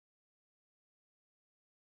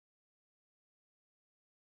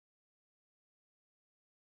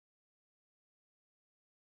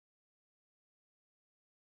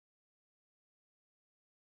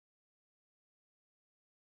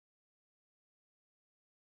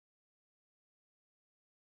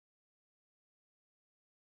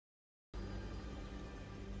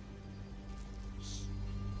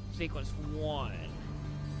sequence 1.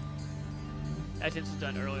 As this was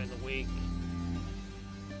done earlier in the week.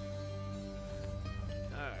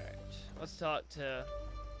 Alright, let's talk to...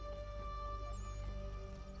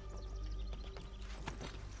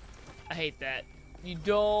 I hate that. You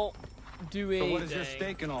don't do anything. So what is your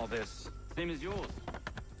stake in all this? Same as yours.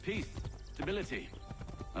 Peace, stability.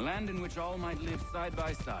 A land in which all might live side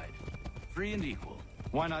by side, free and equal.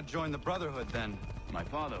 Why not join the Brotherhood then? My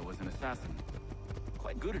father was an assassin.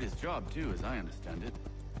 Quite good at his job too, as I understand it.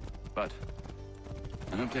 But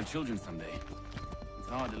I hope to have children someday. It's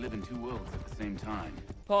hard to live in two worlds at the same time.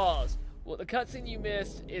 Pause. Well, the cutscene you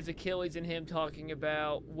missed is Achilles and him talking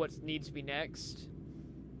about what needs to be next.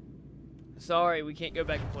 Sorry, we can't go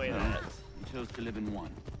back and play that. You chose to live in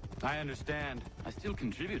one. I understand. I still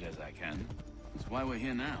contribute as I can. That's why we're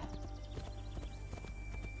here now.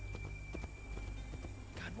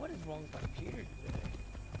 God, what is wrong with my computer today?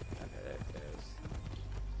 Okay, there it goes.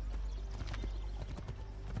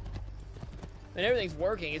 And everything's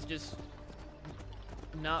working, it's just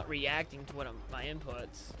not reacting to what my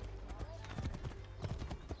inputs.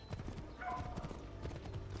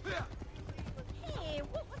 Hey,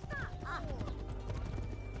 what's that?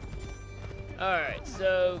 Alright,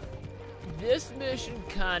 so this mission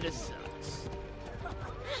kinda sucks.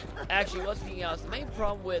 Actually, let's be honest, the main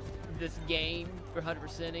problem with this game for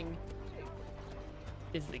 100%ing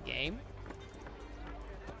is the game.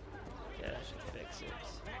 Yeah, I should fix it.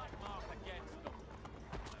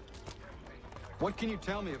 What can you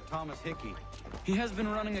tell me of Thomas Hickey? He has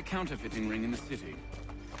been running a counterfeiting ring in the city.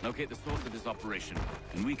 Locate the source of his operation,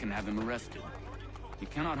 and we can have him arrested. He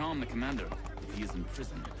cannot harm the commander if he is in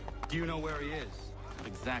prison. Do you know where he is? Not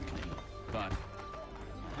exactly, but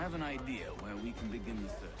I have an idea where we can begin the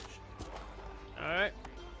search. Alright.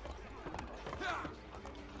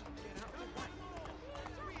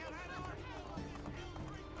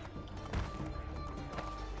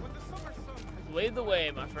 Lead the way,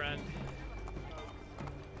 my friend.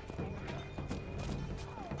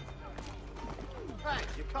 Hey,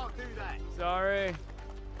 you can't do that. Sorry.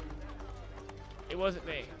 It wasn't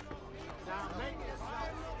me. Now make it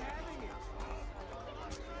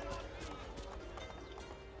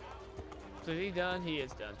So is he done? He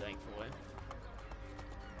is done, thankfully.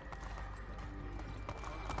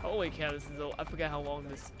 Holy cow, this is I forgot how long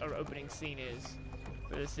this opening scene is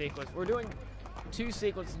for this sequence. We're doing 2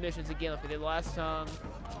 sequence missions again like we did last time.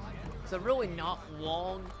 So really not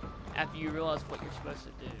long after you realize what you're supposed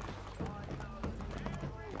to do.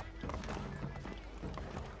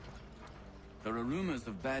 There are rumors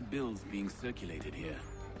of bad bills being circulated here.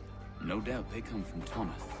 No doubt they come from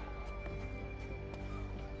Thomas.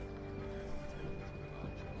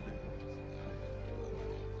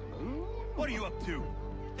 What are you up to?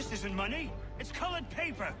 This isn't money. It's colored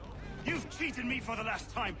paper. You've cheated me for the last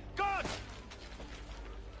time. God!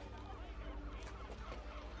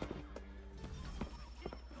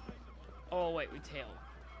 Oh wait, we tail.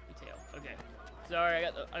 Okay. Sorry,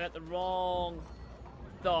 I got the wrong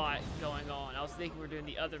thought going on. I was thinking we were doing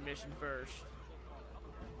the other mission first.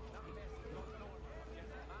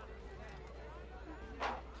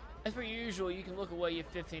 As per usual, you can look away. You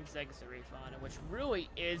have 15 seconds to refund, which really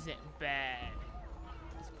isn't bad.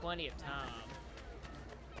 It's plenty of time.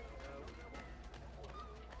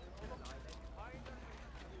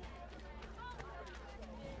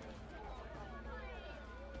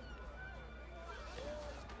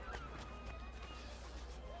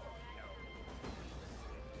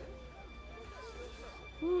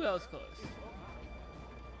 Ooh, that was close.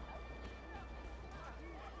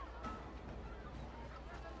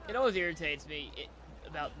 It always irritates me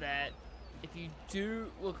about that. If you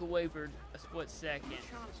do look away for a split second,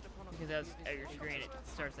 because that's at your screen, it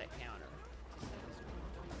starts that counter.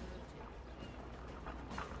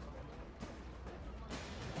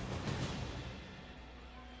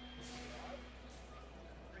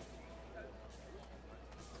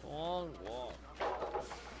 Long walk.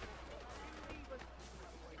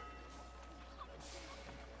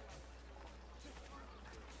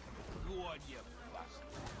 Go on, you bastard.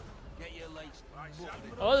 Get your legs.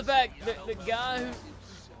 Oh, the fact that the guy who...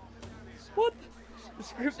 What? The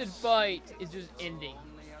scripted fight is just ending.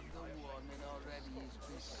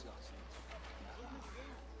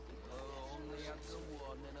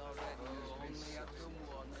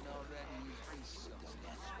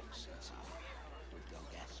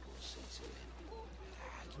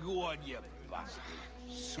 Go on, you bastard.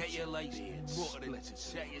 Get your legs buttered and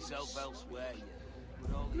set yourself elsewhere, you.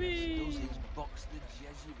 With all the those box the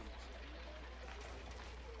Jesuits.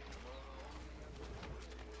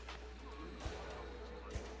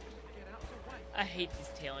 I hate these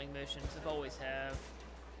tailing missions. I've always have.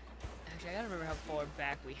 Actually, I gotta remember how far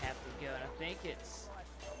back we have to go, and I think it's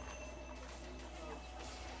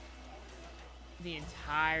the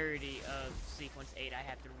entirety of sequence 8 I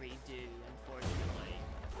have to redo, unfortunately.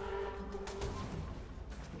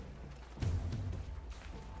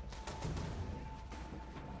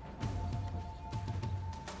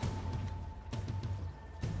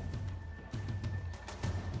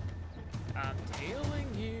 I'm tailing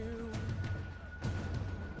you.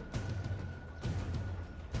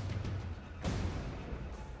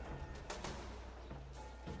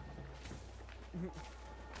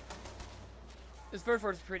 This first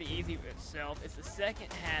part's pretty easy for itself. It's the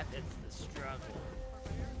second half that's the struggle.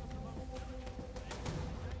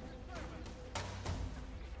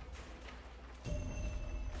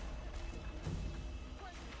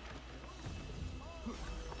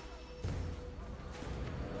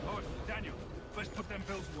 Oh, Daniel, let's put them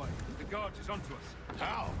bills away. The guards is onto us.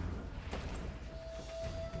 How?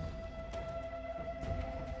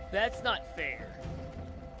 That's not fair.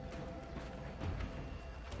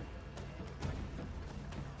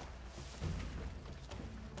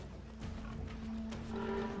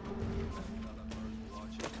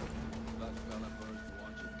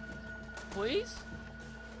 Please?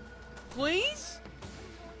 Please?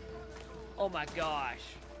 Oh my gosh.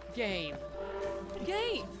 Game.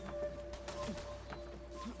 Game!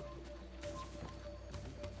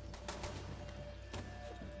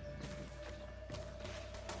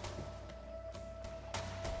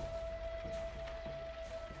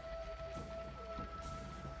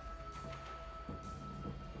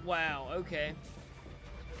 Wow, okay.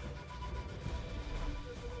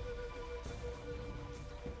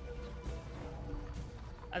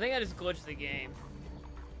 I think I just glitched the game.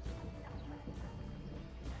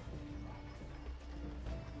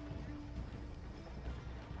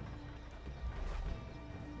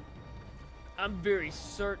 I'm very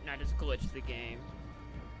certain I just glitched the game.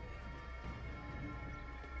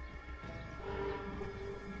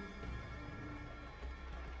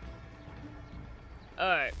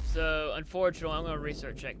 Alright, so unfortunately I'm gonna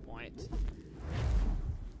restart checkpoint.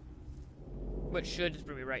 Which should just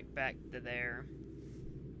bring me right back to there.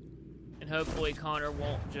 And hopefully Connor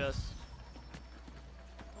won't just...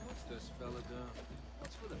 What's this fella doing?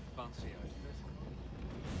 What's with a fancy outfit?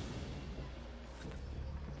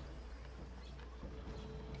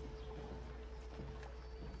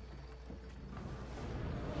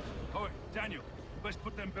 Oh, Daniel, let's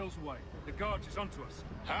put them bills away. The guards is onto us.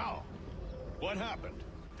 How? What happened?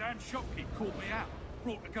 Dan Shopkeep called me out.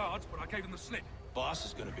 Brought the guards, but I gave him the slip. Boss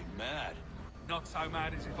is gonna be mad. Not so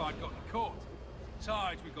mad as if I'd gotten caught.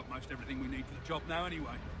 Besides, we've got most everything we need for the job now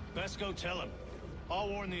anyway. Best go tell him. I'll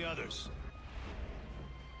warn the others.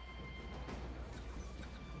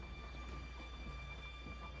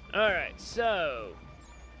 Alright, so...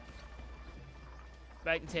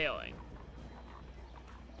 back to tailing.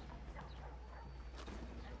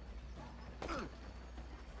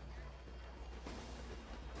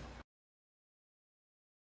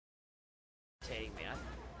 Taking me.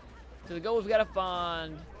 So the goal we've got to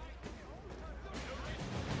find...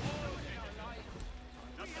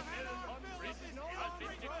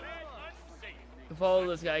 follow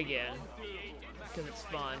this guy again, because it's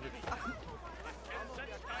fun.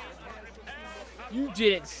 You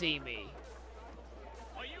didn't see me.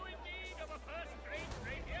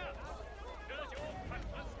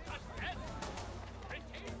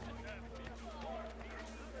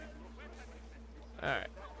 Alright.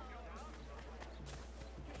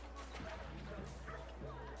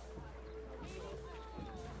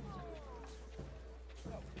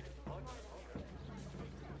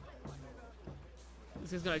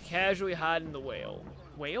 This is gonna casually hide in the whale.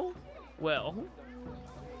 Whale? Well.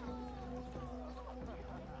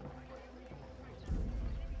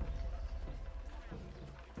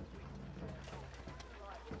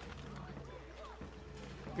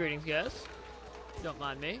 Greetings, guys. Don't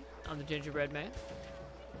mind me. I'm the gingerbread man.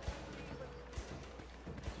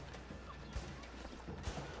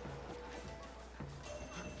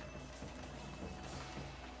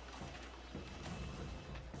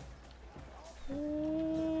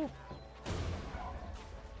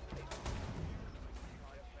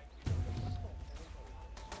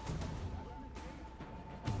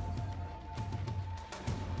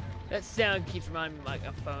 That sound keeps reminding me like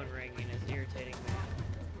a phone ringing. It's irritating me.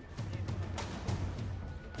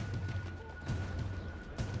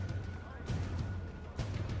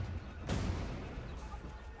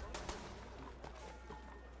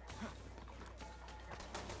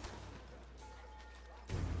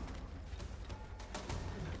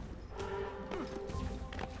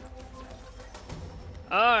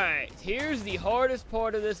 Alright, Here's the hardest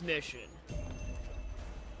part of this mission.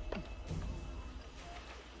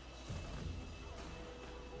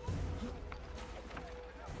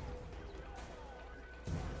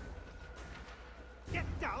 Get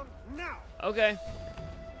down now! Okay.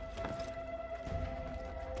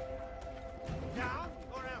 Down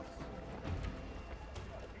or else!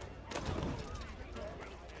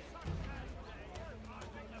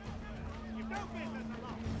 You know business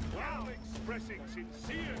alone! While expressing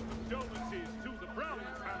sincere condolences to the Brown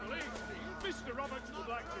family, Mr. Roberts would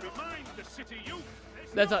like to remind the city youth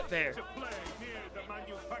That's not fair. to play near the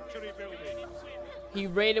manufactory building. He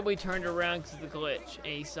randomly turned around because of the glitch, and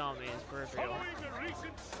he saw me in his peripheral. Following a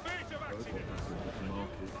recent spate of Heard what accidents, happened at the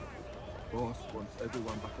market. Boss wants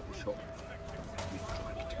everyone back at the shop. We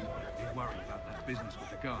strike tonight. Be worried about that business with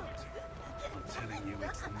the guards. I'm telling you,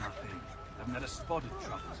 it's nothing. Haven't had a spot of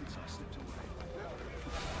trouble since I slipped away.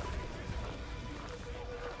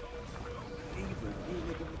 Even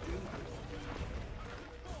really gonna do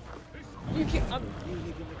this? You can't. I'm,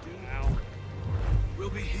 Really gonna do this? ow. We'll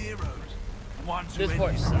be heroes. Ones who This end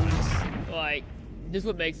part it. sucks. Like, this is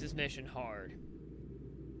what makes this mission hard.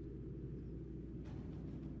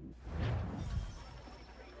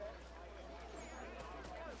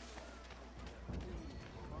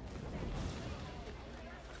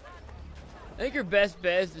 I think your best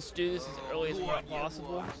bet is to do this as early as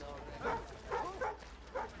possible.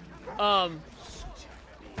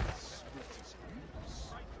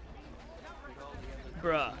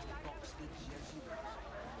 Bruh.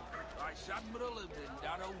 Vice Admiral of the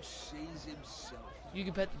Narrow Seas himself. You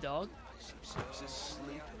can pet the dog? Himself's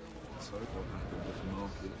asleep. Heard what happened at the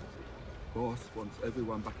market. Boss wants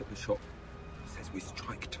everyone back at the shop. Says we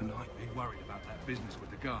strike tonight. Be worried about that business with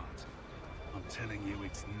the guards. I'm telling you,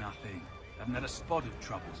 it's nothing. Haven't had a spot of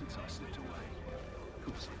trouble since I slipped away. Of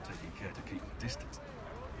course, I'm taking care to keep the distance.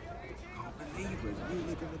 Can't believe we're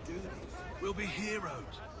really gonna do this. We'll be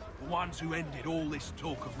heroes. The ones who ended all this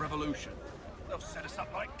talk of revolution. They'll set us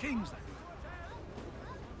up like kings, they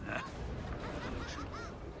will. Revolution.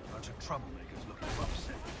 Bunch of troublemakers looking to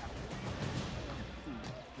upset.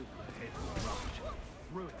 Fill their heads with rubbish.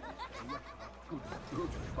 Ruin the rest of our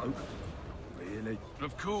Good folk. Really?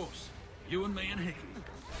 Of course. You and me and Hickey.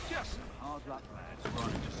 Just some hard luck lads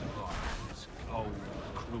trying to survive in this cold,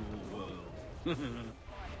 cruel world.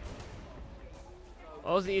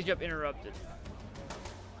 Why was the eavesdrop interrupted?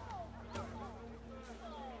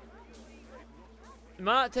 Am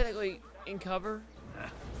I not technically in cover?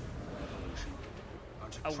 Revolution.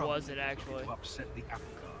 Bunch of I troublemakers wasn't, looking actually. to upset the apple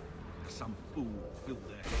cart. Some fool filled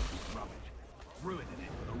their heads with rubbish, ruining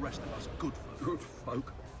it for the rest of us good folk. Good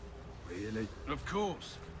folk. Really? Of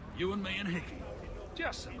course. You and me and Hickey.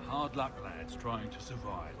 Just some hard luck lads trying to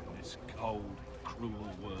survive in this cold, cruel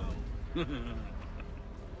world.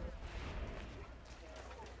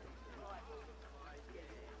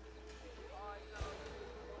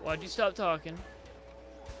 Why'd you stop talking?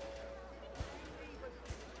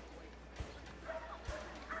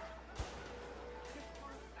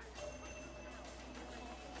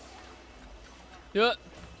 Yup.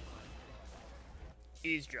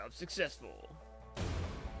 Eavesdrop successful.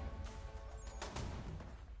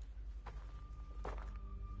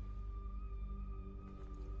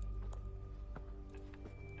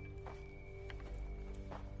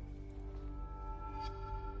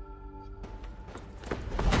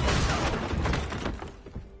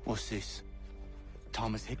 What's this?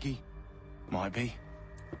 Thomas Hickey? Might be.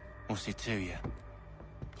 What's it to you?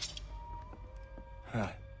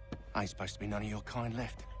 Right. Ain't supposed to be none of your kind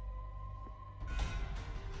left.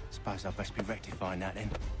 Suppose I'd best be rectifying that then.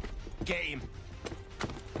 Get him!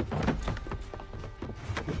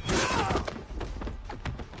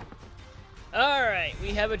 Alright, we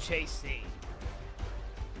have a chase scene.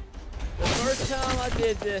 The first time I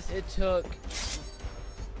did this, it took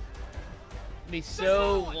me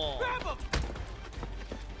so long.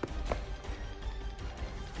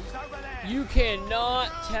 You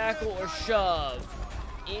cannot tackle or shove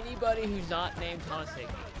anybody who's not named Thomas Hickey.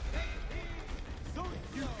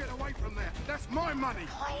 You get away from there! That's my money!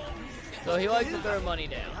 So he likes to throw money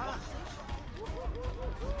down.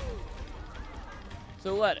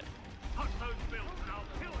 So let him. touch those bills and I'll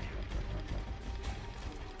kill you.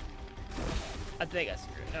 I think I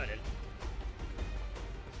screwed it. No, I didn't.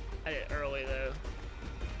 I did it early, though.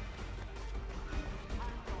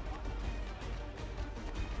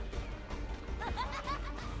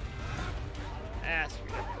 Ah,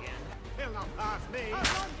 screwed up again. He'll not pass me!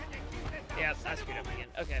 Yep, I screwed up again.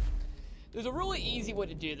 Okay. There's a really easy way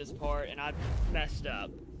to do this part, and I messed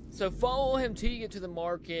up. So follow him till you get to the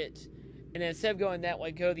market, and then instead of going that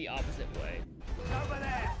way, go the opposite way. Over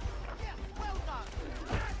there!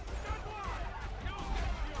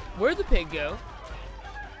 Where'd the pig go?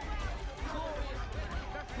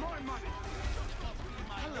 That's my money.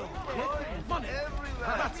 Money!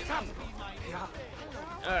 That's capital!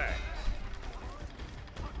 Alright.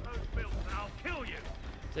 Those bills and I'll kill you.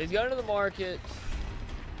 So he's going to the market.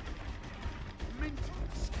 Mint in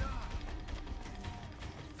the sky.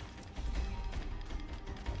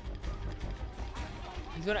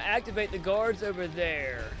 He's going to activate the guards over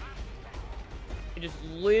there. And just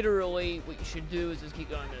literally what you should do is just keep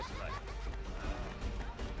going this way.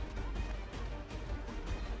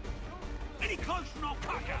 Any closer and I'll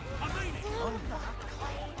pack out. I mean it!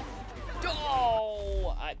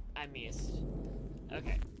 Oh! I missed.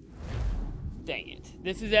 Okay. Dang it.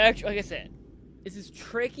 This is actually, like I said, this is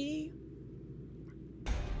tricky.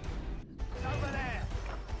 Over there.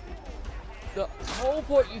 The whole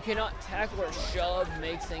point you cannot tackle or shove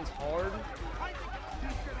makes things hard.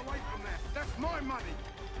 Just get away from there. That's my money.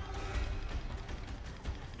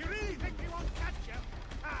 You really think we won't catch you?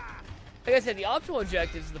 Ah! Like I said, the optional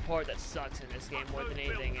objective is the part that sucks in this game more Those than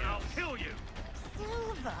bills anything and I'll else. kill you.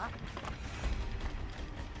 Silver?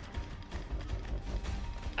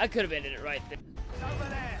 I could have ended it right there. Over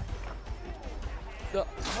there. The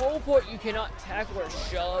whole point you cannot tackle or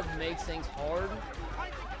shove makes things hard.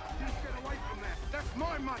 Just get away from there. That's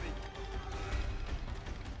my money.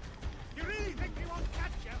 You really think we won't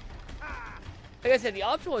catch you? Ah! Like I said, the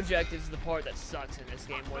optional objective is the part that sucks in this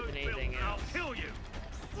game more Those than bills anything and I'll else. kill you.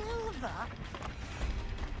 Silver?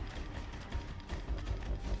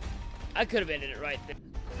 I could have ended it right there.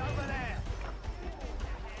 Over there.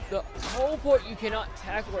 The whole point you cannot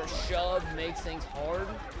tackle or shove makes things hard.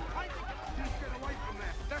 Just get away from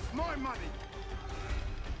there. That's my money.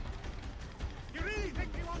 You really think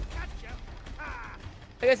we won't catch you? Ah!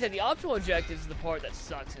 Like I said, the optional objective is the part that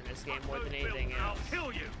sucks in this game more Those than bills anything and I'll else.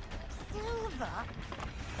 kill you. Silver?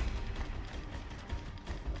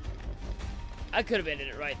 I could have ended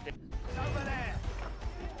it right there. Over there.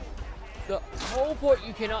 The whole point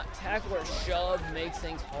you cannot tackle or shove makes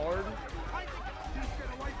things hard. Just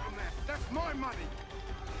get away from there. That's my money.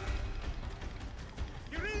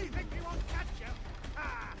 You really think we won't catch you?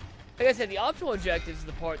 Ah! Like I said, the optional objective is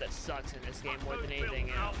the part that sucks in this game more Those than bills anything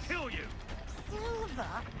and I'll else. kill you. Silver?